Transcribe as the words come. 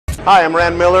Hi, I'm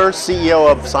Rand Miller, CEO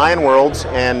of Cyan Worlds,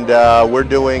 and we're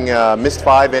doing Myst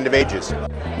End of Ages.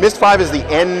 Myst 5 is the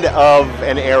end of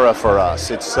an era for us.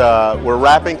 We're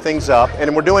wrapping things up,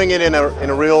 and we're doing it in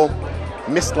a real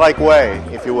Myst-like way,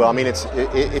 if you will. I mean,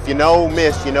 if you know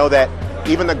Myst, you know that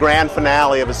even the grand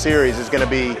finale of a series is going to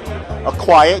be a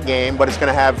quiet game, but it's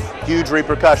going to have huge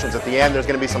repercussions. At the end, there's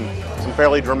going to be some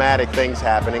fairly dramatic things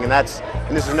happening, and this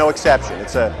is no exception.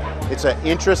 It's an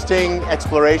interesting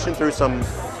exploration through some,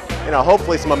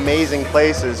 hopefully some amazing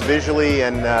places visually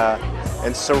and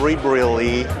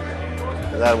cerebrally.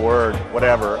 Is that a word?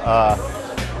 Whatever.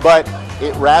 But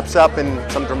it wraps up in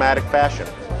some dramatic fashion.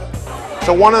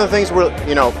 So one of the things we're,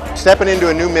 stepping into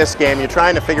a new Myst game, you're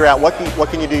trying to figure out what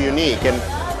can you do unique. And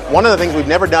one of the things we've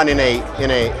never done in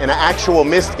an actual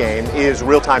Myst game is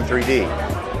real-time 3D.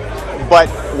 But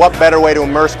what better way to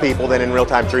immerse people than in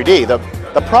real-time 3D?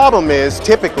 The problem is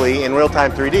typically in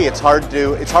real-time 3D, it's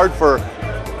hard for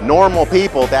normal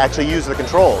people to actually use the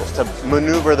controls, to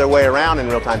maneuver their way around in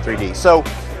real-time 3D. So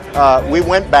we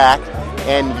went back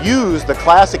and used the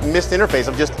classic Myst interface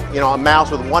of just a mouse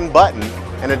with one button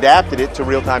and adapted it to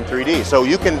real-time 3D. So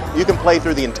you can play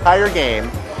through the entire game,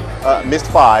 Myst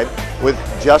 5, with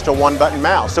just a one-button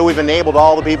mouse. So we've enabled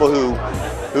all the people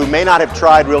who may not have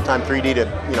tried real-time 3D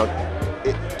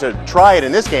to try it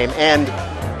in this game and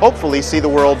hopefully see the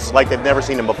worlds like they've never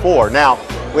seen them before. Now,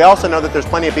 we also know that there's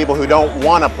plenty of people who don't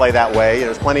want to play that way.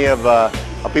 There's plenty of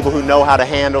people who know how to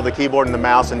handle the keyboard and the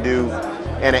mouse and do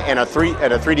in a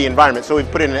 3D environment. So we've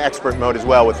put in an expert mode as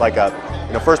well with like a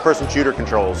first-person shooter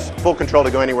controls, full control to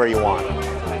go anywhere you want.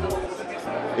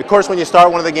 Of course, when you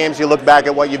start one of the games, you look back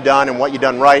at what you've done and what you've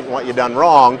done right and what you've done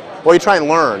wrong. Well, you try and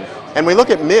learn. And we look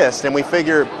at Myst and we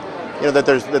figure that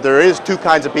there is two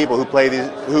kinds of people who play these,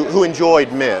 who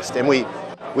enjoyed Myst, and we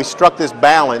struck this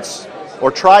balance, or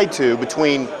tried to,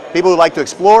 between people who like to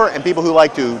explore and people who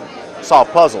like to solve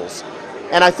puzzles.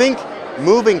 And I think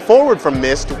moving forward from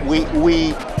Myst, we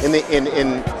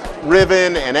in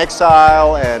Riven and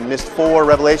Exile and Myst 4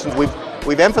 Revelations,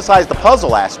 we've emphasized the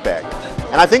puzzle aspect,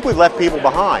 and I think we've left people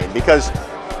behind because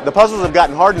the puzzles have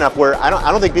gotten hard enough where I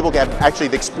don't think people have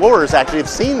the explorers actually have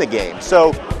seen the game.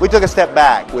 So we took a step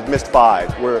back with Myst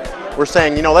 5. We're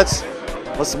saying,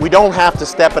 we don't have to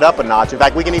step it up a notch. In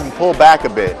fact, we can even pull back a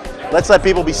bit. Let's let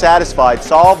people be satisfied,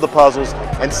 solve the puzzles,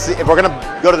 and see, if we're going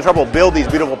to go to the trouble of build these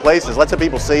beautiful places, let's let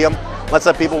people see them. Let's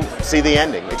let people see the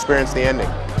ending, experience the ending.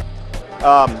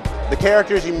 The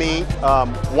characters you meet,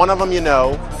 one of them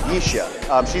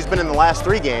Yisha. She's been in the last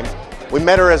 3 games. We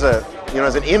met her as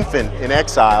an infant in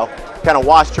Exile, kind of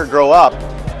watched her grow up.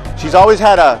 She's always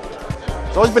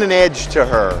been an edge to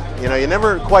her. You're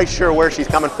never quite sure where she's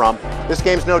coming from. This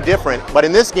game's no different, but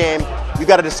in this game, you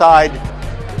got to decide.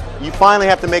 You finally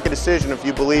have to make a decision if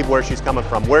you believe where she's coming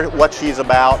from, what she's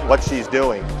about, what she's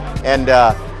doing. And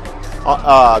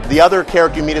the other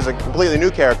character you meet is a completely new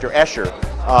character, Escher.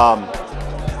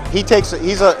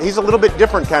 He's a little bit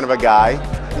different kind of a guy.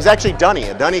 He's actually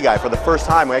a Dunny guy for the first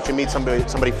time. We actually meet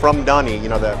somebody from Dunny,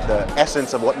 the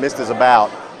essence of what Myst is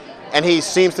about. And he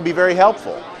seems to be very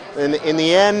helpful. In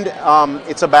the end,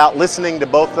 it's about listening to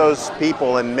both those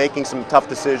people and making some tough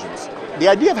decisions. The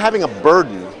idea of having a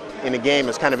burden in a game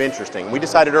is kind of interesting. We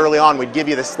decided early on we'd give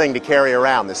you this thing to carry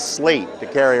around, this slate to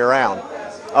carry around.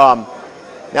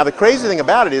 Now the crazy thing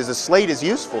about it is the slate is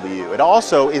useful to you. It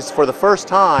also is, for the first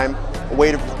time, a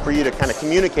way for you to kind of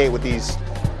communicate with these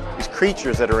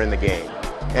creatures that are in the game.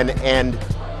 And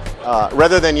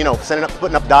rather than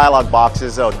putting up dialogue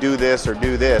boxes, oh, do this or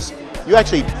do this, you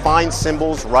actually find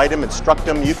symbols, write them, instruct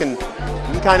them. You can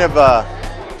kind of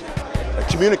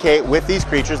communicate with these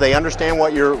creatures. They understand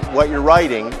what you're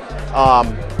writing.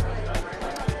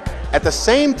 At the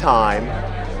same time,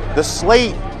 the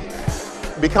slate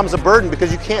becomes a burden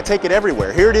because you can't take it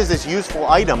everywhere. Here it is, this useful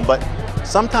item, but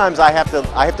sometimes I have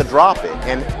to drop it,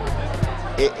 and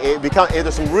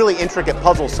there's some really intricate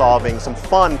puzzle solving, some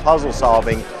fun puzzle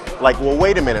solving. Like, well,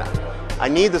 wait a minute, I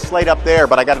need the slate up there,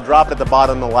 but I got to drop it at the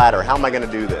bottom of the ladder. How am I going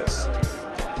to do this?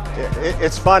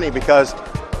 It's funny because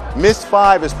Myst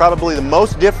 5 is probably the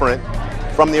most different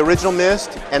from the original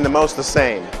Myst and the most the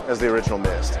same as the original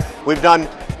Myst. We've done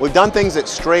things that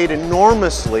strayed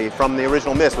enormously from the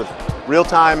original Myst with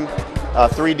real-time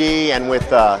 3D and with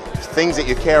things that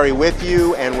you carry with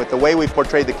you and with the way we've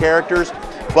portrayed the characters.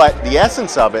 But the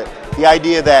essence of it, the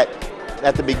idea that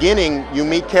at the beginning you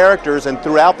meet characters and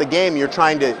throughout the game you're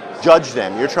trying to judge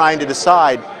them, you're trying to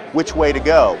decide which way to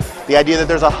go. The idea that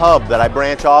there's a hub that I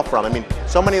branch off from. I mean,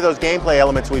 so many of those gameplay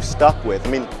elements we've stuck with.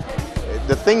 I mean,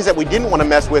 the things that we didn't want to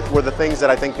mess with were the things that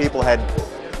I think people had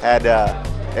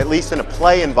at least in a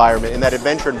play environment, in that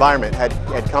adventure environment, had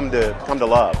come to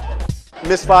love.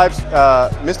 Myst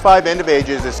 5 End of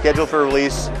Ages is scheduled for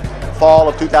release fall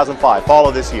of 2005, fall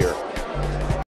of this year.